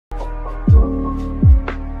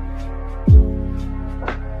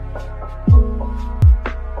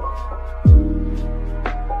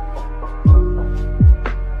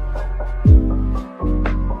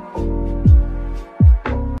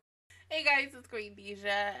it's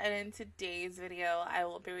Queendija, and in today's video, I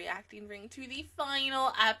will be reacting to the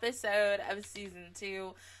final episode of Season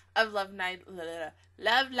 2 of Love Live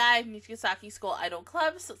Nijigasaki School Idol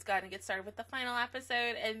Club. So let's go ahead and get started with the final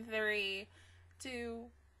episode in 3, 2,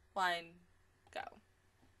 1, go.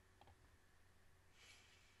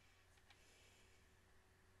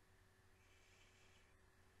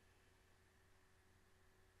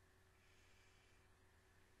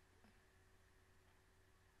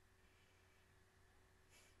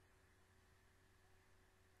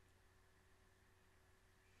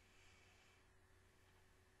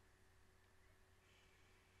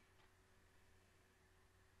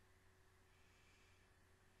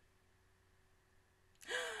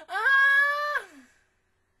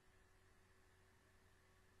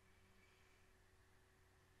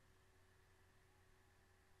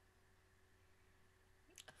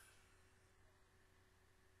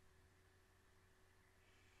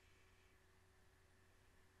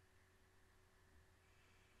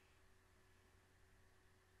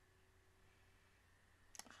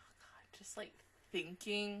 Just like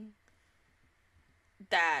thinking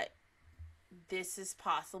that this is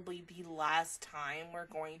possibly the last time we're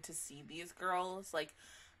going to see these girls. Like,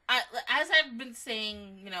 as I've been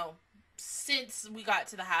saying, you know, since we got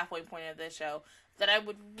to the halfway point of this show, that I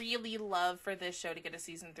would really love for this show to get a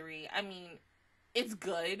season 3. I mean, it's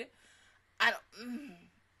good.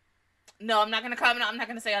 No, I'm not gonna comment. I'm not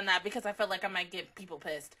gonna say on that because I feel like I might get people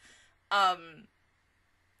pissed. I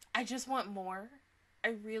just want more.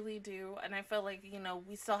 I really do. And I feel like, you know,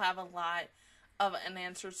 we still have a lot of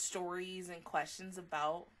unanswered stories and questions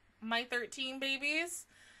about my 13 babies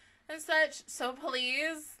and such. So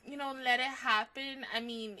please, you know, let it happen. I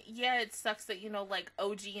mean, yeah, it sucks that, you know, like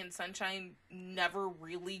OG and Sunshine never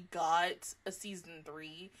really got a season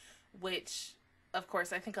 3, which of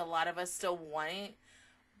course I think a lot of us still want.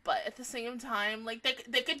 But at the same time, like,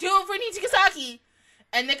 they could do it for Nijigasaki.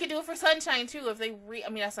 And they could do it for Sunshine, too, if they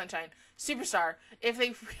not Sunshine, Superstar, if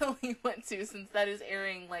they really want to, since that is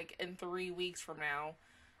airing, like, in 3 weeks from now.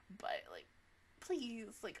 But, like, please,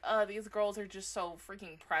 like, these girls are just so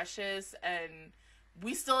freaking precious, and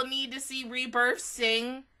we still need to see Rebirth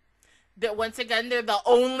sing. That, once again, they're the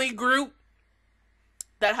only group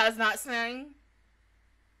that has not sang.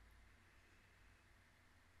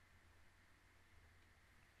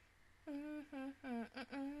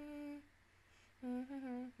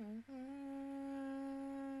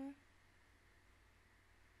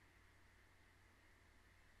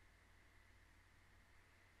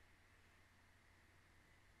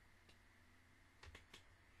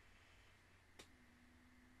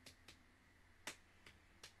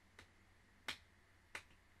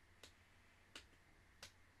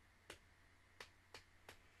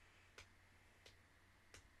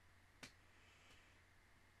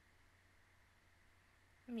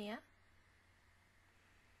 Mia?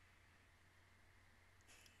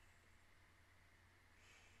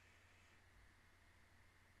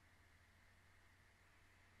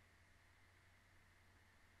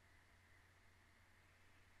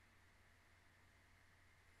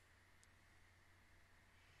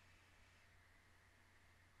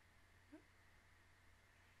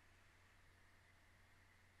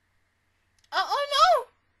 Oh no!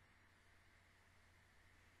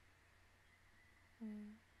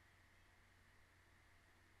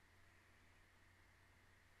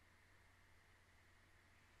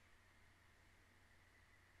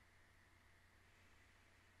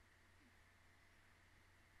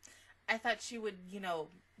 I thought she would, you know,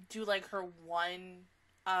 do like her one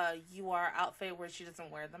UR outfit where she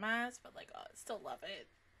doesn't wear the mask, but like, I still love it.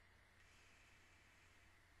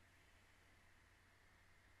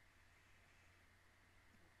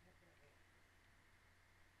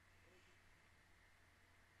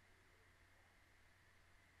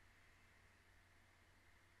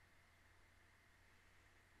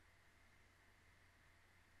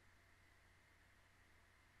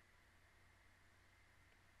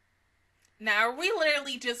 Now, are we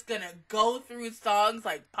literally just gonna go through songs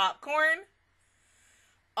like popcorn?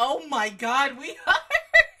 Oh my god, we are!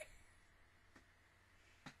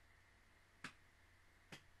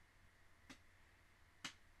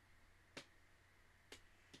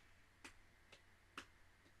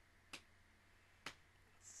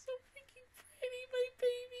 So freaking pretty, my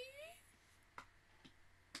baby.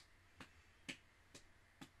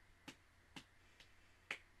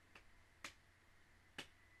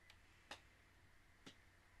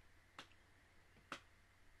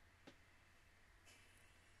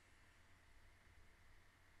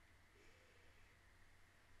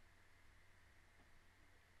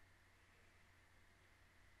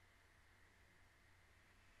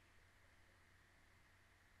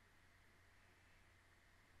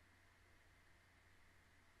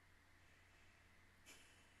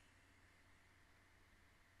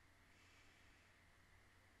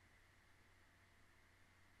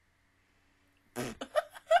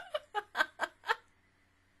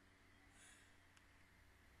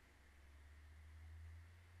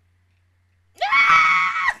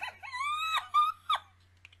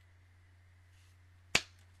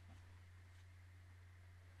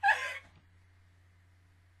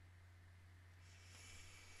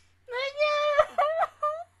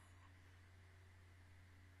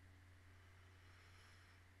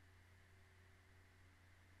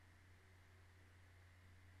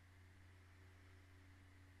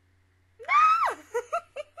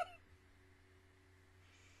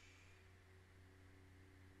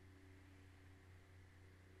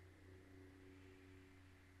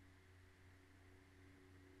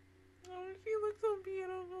 Oh, she looks so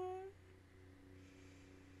beautiful.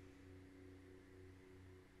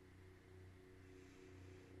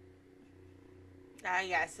 Ah,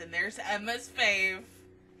 yes, and there's Emma's fave.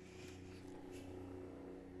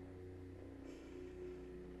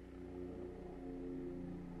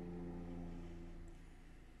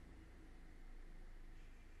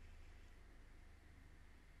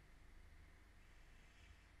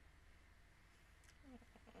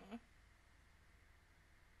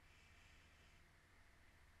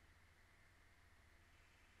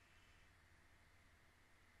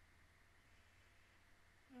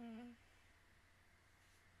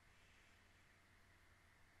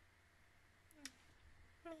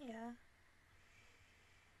 Yeah.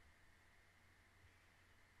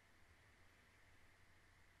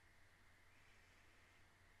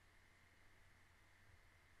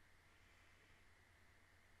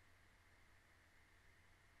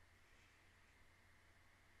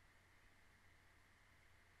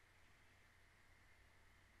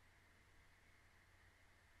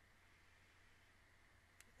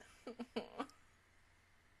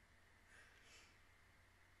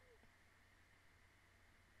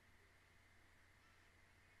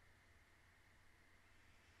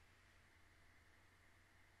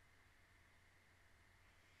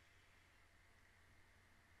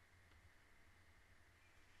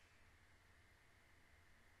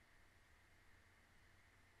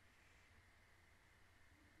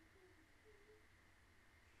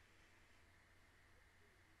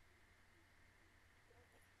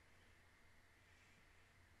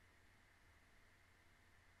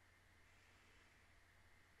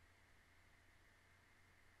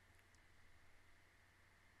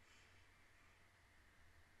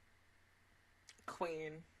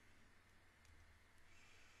 Queen.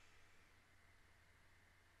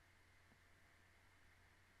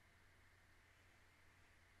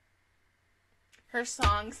 Her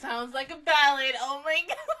song sounds like a ballad. Oh my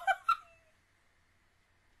god.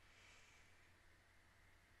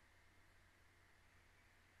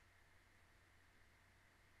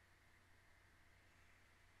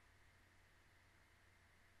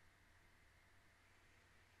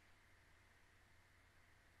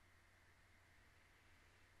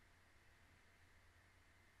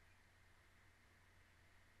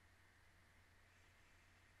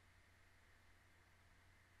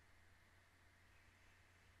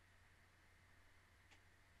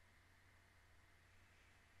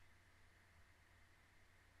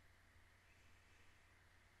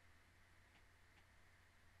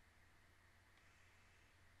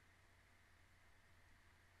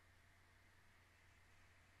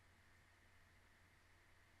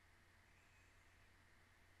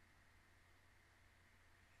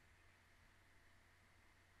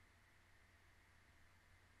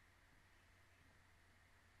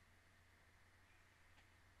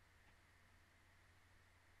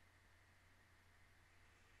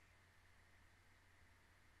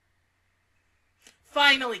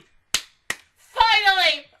 Finally.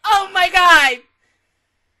 Finally. Oh my god.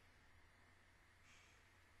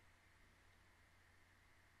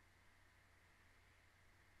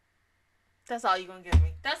 That's all you gonna give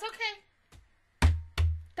me. That's okay.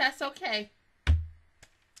 That's okay.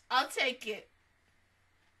 I'll take it.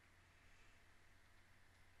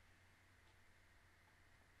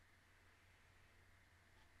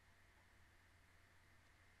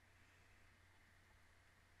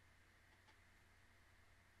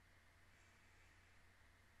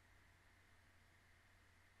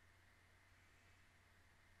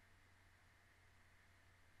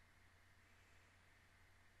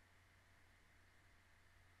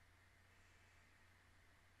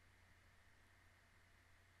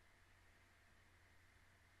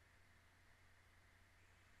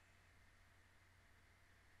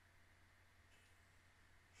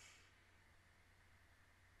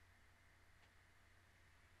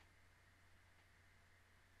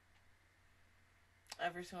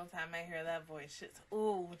 Every single time I hear that voice,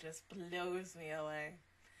 just blows me away.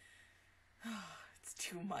 It's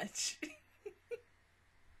too much.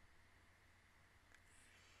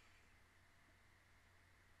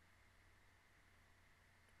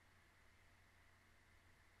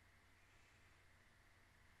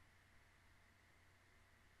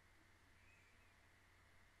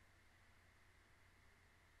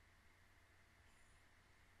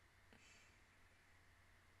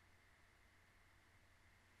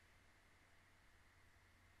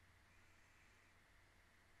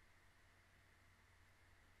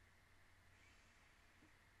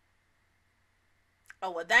 Oh,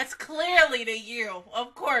 well, that's clearly to you,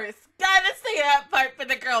 of course. Gotta say that part for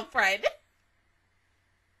the girlfriend.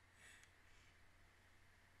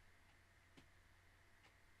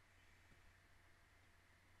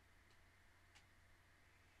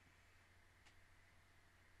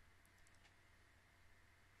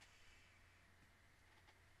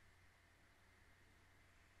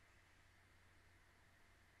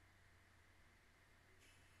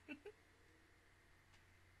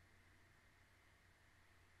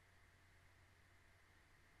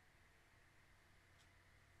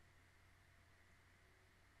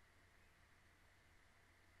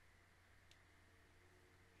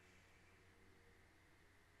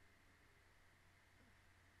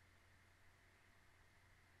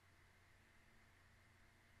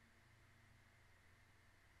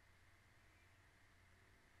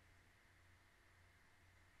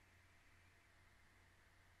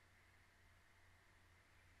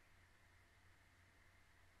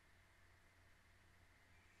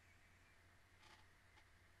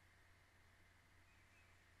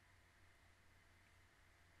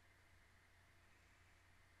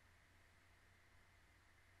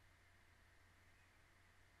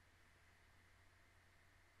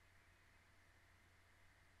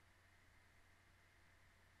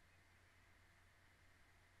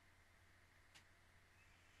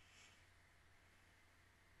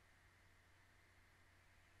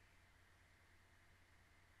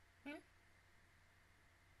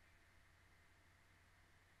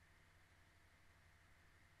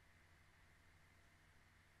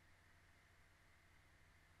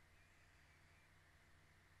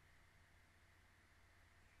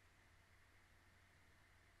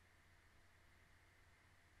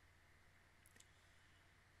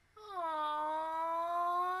 Aww.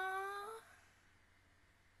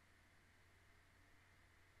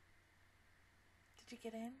 Did you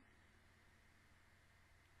get in?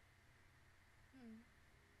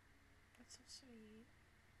 That's so sweet.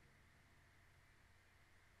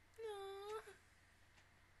 Aww.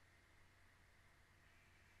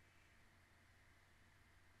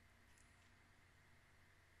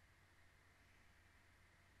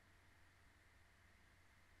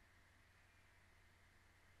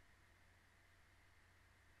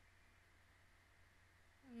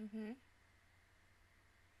 Mm-hmm.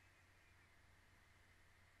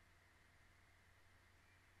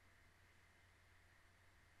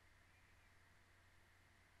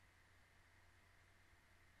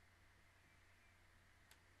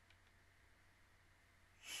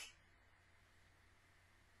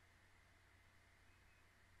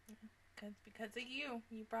 Because of you.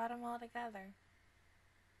 You brought them all together.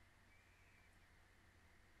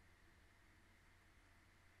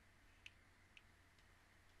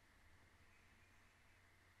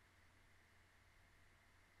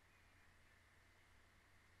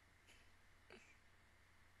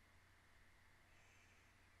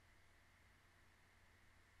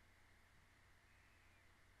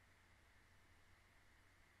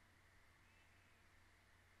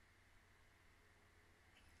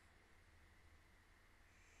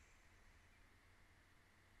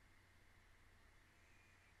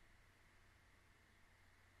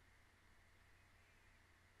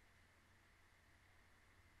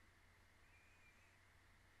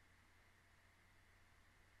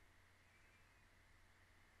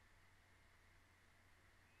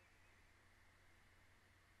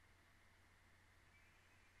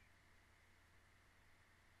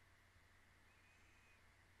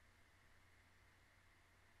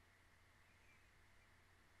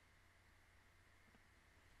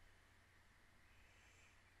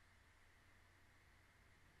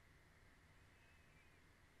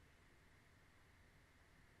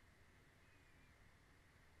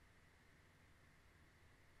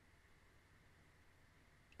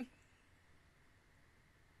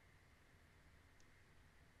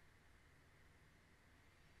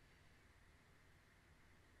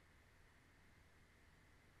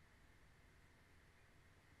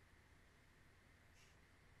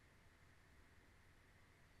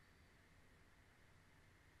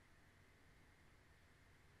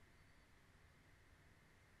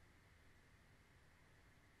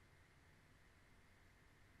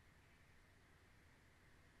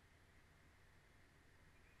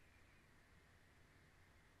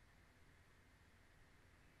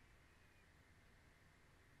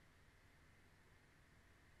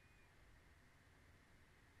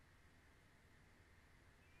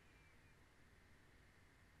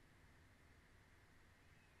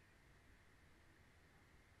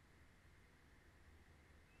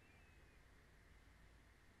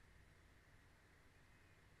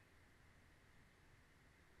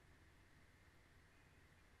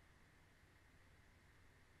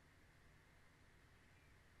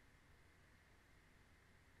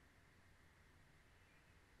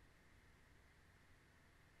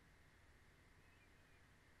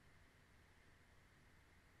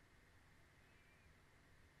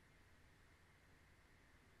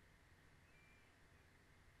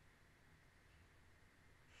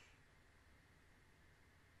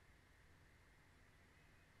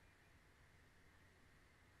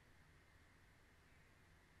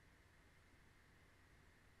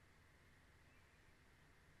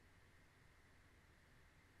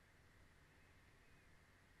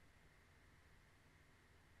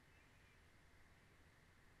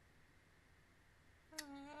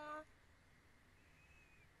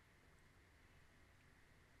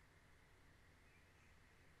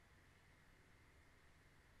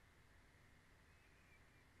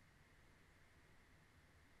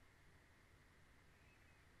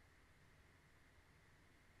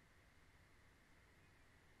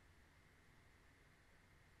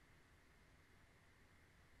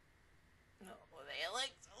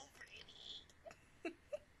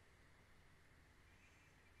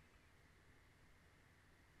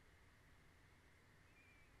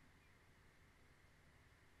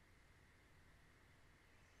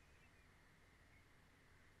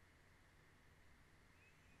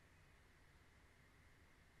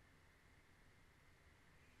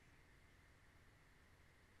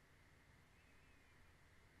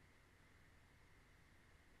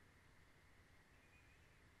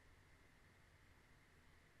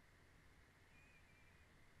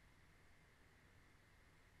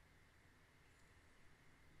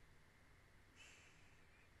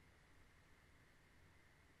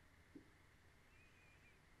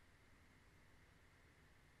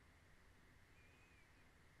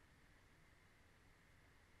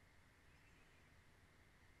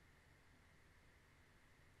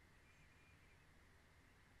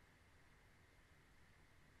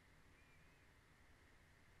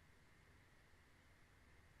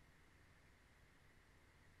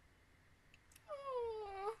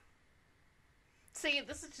 See,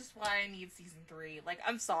 this is just why I need season 3. Like,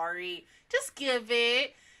 I'm sorry. Just give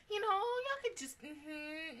it. You know, y'all could just, get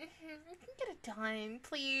it done,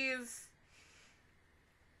 please.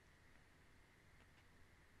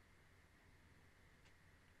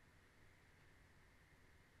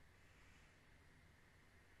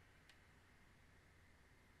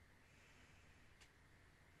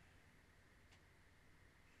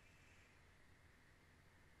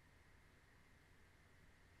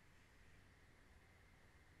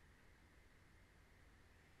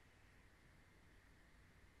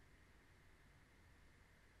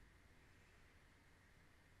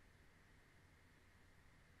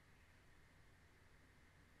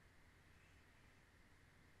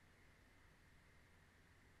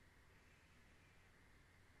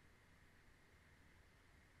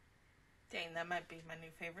 Dang, that might be my new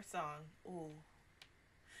favorite song. Ooh.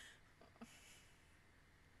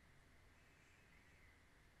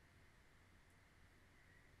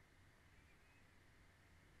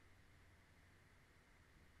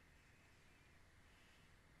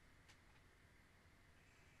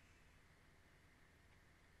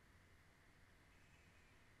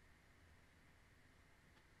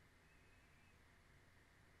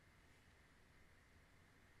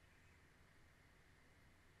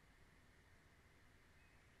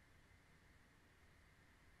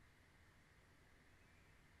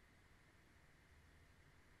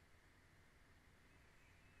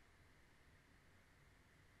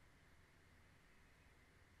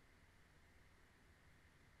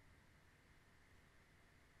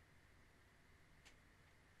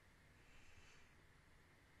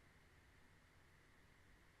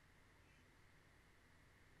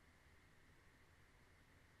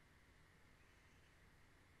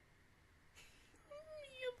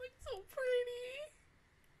 You look so pretty.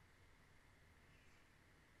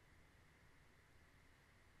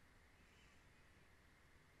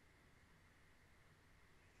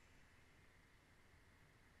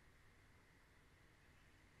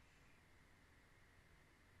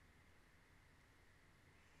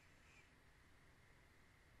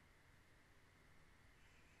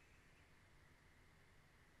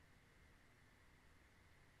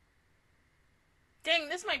 Dang,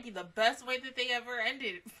 this might be the best way that they ever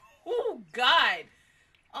ended. Oh, God.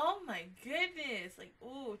 Oh, my goodness. Like,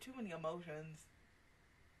 ooh, too many emotions.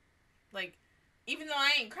 Like, even though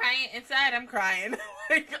I ain't crying inside, I'm crying.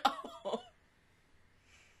 Like, oh.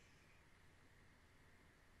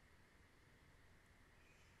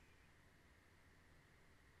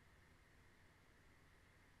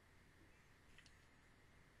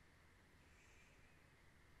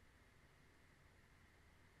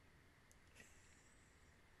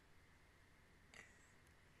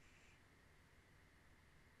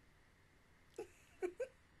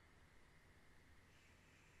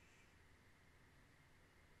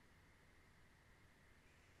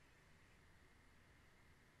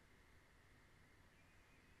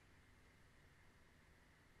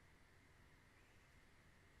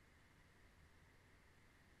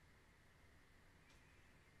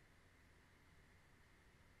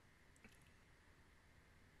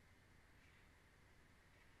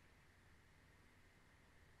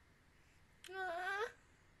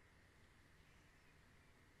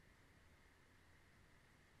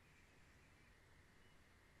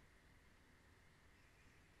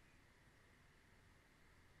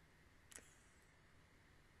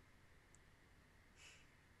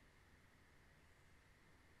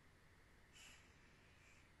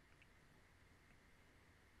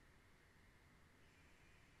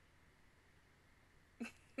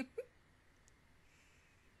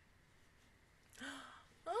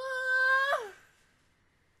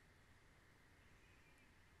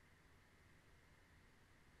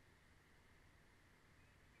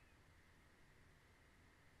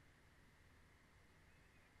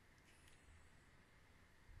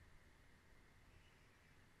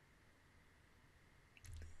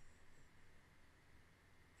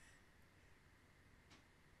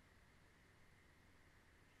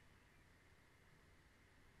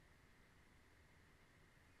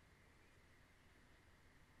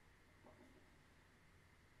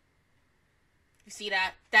 You see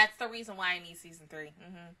that? That's the reason why I need season 3.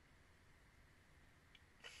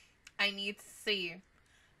 I need to see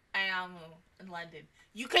Ayamu in London.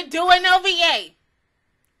 You could do an OVA.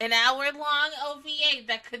 An hour-long OVA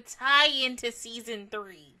that could tie into season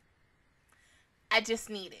 3. I just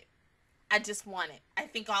need it. I just want it. I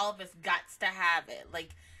think all of us got to have it. Like,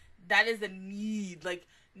 that is a need. Like,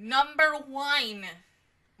 number 1,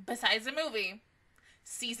 besides the movie,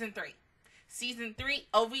 season 3. Season 3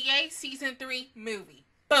 OVA, season 3 movie.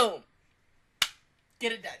 Boom.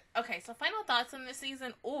 Get it done. Okay, so final thoughts on this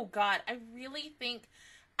season. Oh god, I really think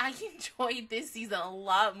I enjoyed this season a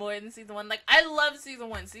lot more than season 1. Like, I love season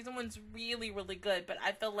 1. Season 1's really, really good, but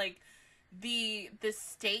I feel like the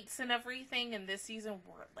stakes and everything in this season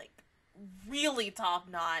were, like, really top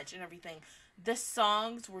notch and everything. The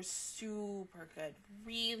songs were super good.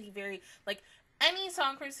 Really, very, like, any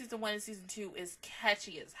song from season 1 and season 2 is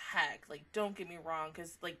catchy as heck. Like, don't get me wrong,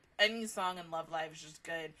 because, like, any song in Love Live is just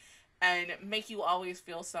good and make you always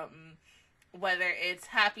feel something. Whether it's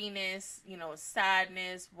happiness, you know,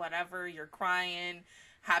 sadness, whatever, you're crying,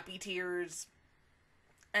 happy tears,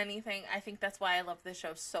 anything. I think that's why I love this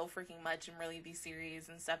show so freaking much, and really these series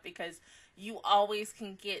and stuff, because you always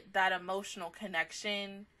can get that emotional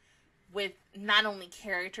connection with not only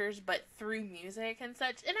characters, but through music and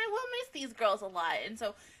such. And I will miss these girls a lot. And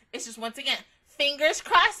so it's just, once again, fingers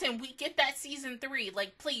crossed and we get that season 3.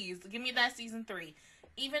 Like, please, give me that season 3.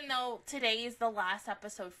 Even though today is the last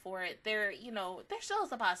episode for it, there still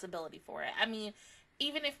is a possibility for it. I mean,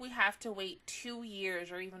 even if we have to wait 2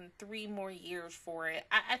 years or even 3 more years for it,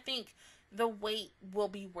 I think the wait will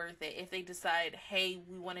be worth it if they decide, hey,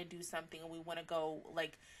 we want to do something and we want to go,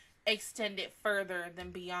 like, extend it further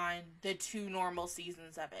than beyond the 2 normal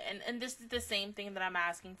seasons of it. And this is the same thing that I'm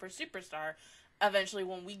asking for Superstar eventually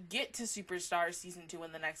when we get to Superstar season 2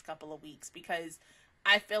 in the next couple of weeks, because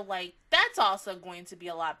I feel like that's also going to be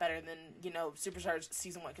a lot better than, you know, Superstar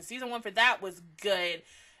season 1. Because season 1 for that was good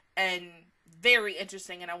and very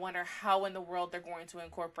interesting. And I wonder how in the world they're going to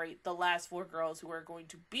incorporate the last 4 girls who are going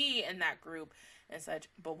to be in that group and such.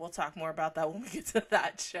 But we'll talk more about that when we get to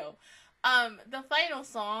that show. The final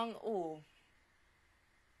song,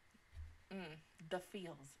 the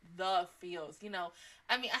feels. You know,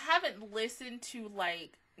 I mean, I haven't listened to,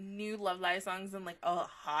 like, new Love Live songs in, like, a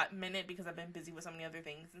hot minute because I've been busy with so many other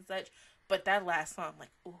things and such, but that last song, like,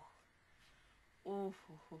 ooh,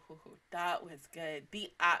 that was good.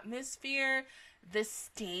 The atmosphere, the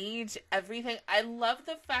stage, everything. I love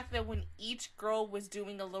the fact that when each girl was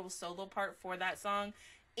doing a little solo part for that song,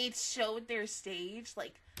 it showed their stage,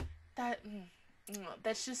 like,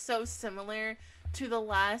 that's just so similar to the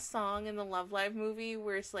last song in the Love Live movie,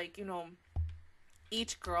 where it's like, you know,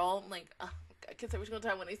 each girl, like, I can't say which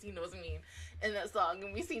time when I see Nozomi in that song,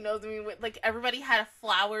 and we see Nozomi with, like, everybody had a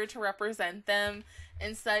flower to represent them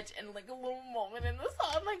and such, and, like, a little moment in the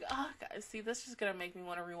song. I'm like, oh, guys, see, this is just gonna make me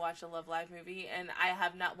want to rewatch the Love Live movie, and I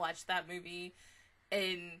have not watched that movie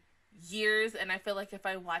in years, and I feel like if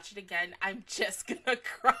I watch it again, I'm just gonna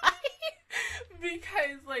cry.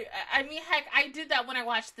 Because, like, I mean, heck, I did that when I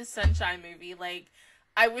watched the Sunshine movie. Like,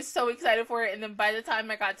 I was so excited for it, and then by the time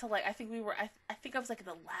I got to, like, I think I was, like, in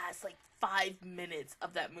the last, like, 5 minutes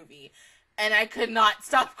of that movie, and I could not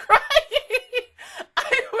stop crying.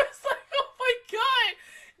 I was like, oh my god,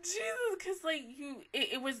 Jesus, because, like,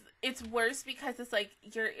 it's worse because it's, like,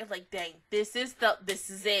 you're, like, dang, this is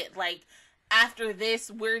it, like, after this,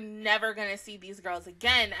 we're never gonna see these girls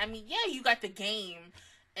again. I mean, yeah, you got the game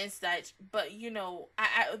and such, but, you know,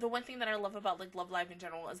 I the one thing that I love about, like, Love Live in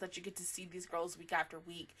general is that you get to see these girls week after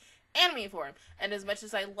week anime form. And as much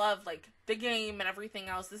as I love, like, the game and everything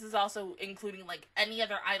else, this is also including, like, any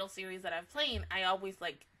other idol series that I've played. I always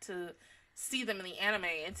like to see them in the anime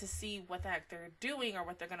and to see what the heck they're doing or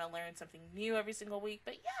what they're gonna learn something new every single week.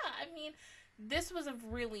 But yeah, I mean, this was a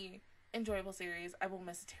really enjoyable series. I will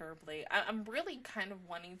miss it terribly. I'm really kind of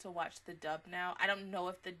wanting to watch the dub now. I don't know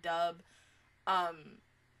if the dub,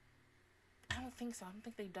 I don't think so. I don't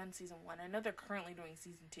think they've done season 1. I know they're currently doing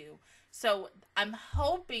season 2. So I'm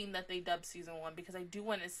hoping that they dub season 1 because I do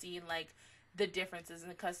want to see, like, the differences.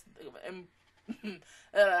 Because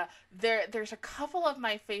there's a couple of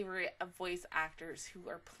my favorite voice actors who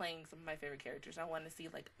are playing some of my favorite characters. I want to see,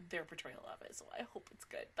 like, their portrayal of it. So I hope it's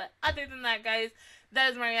good. But other than that, guys,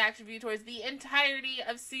 that is my reaction view towards the entirety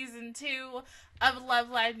of season 2 of Love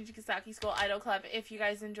Live Nijigasaki School Idol Club. If you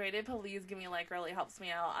guys enjoyed it, please give me a like. It really helps me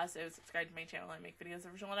out. Also, subscribe to my channel. I make videos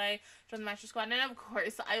every single day. Join the Master Squad. And, of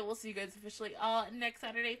course, I will see you guys officially all next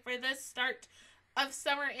Saturday for the start of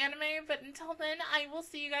summer anime. But until then, I will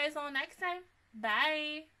see you guys all next time.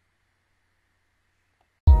 Bye!